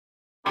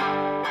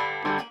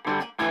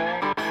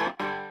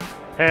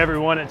Hey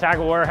everyone at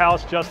Tackle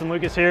Warehouse, Justin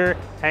Lucas here,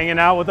 hanging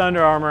out with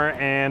Under Armour,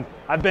 and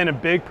I've been a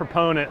big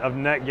proponent of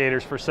neck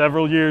gaiters for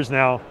several years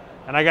now,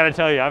 and I gotta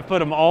tell you, I've put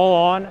them all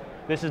on.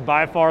 This is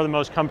by far the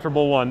most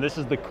comfortable one. This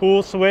is the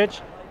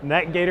Coolswitch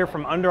neck gaiter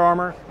from Under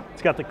Armour.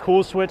 It's got the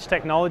Coolswitch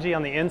technology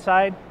on the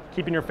inside,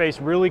 keeping your face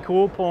really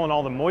cool, pulling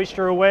all the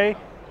moisture away,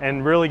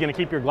 and really gonna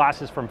keep your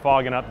glasses from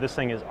fogging up. This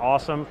thing is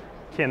awesome.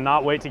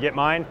 Cannot wait to get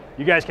mine.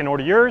 You guys can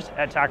order yours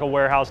at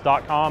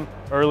tacklewarehouse.com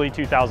early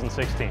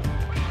 2016.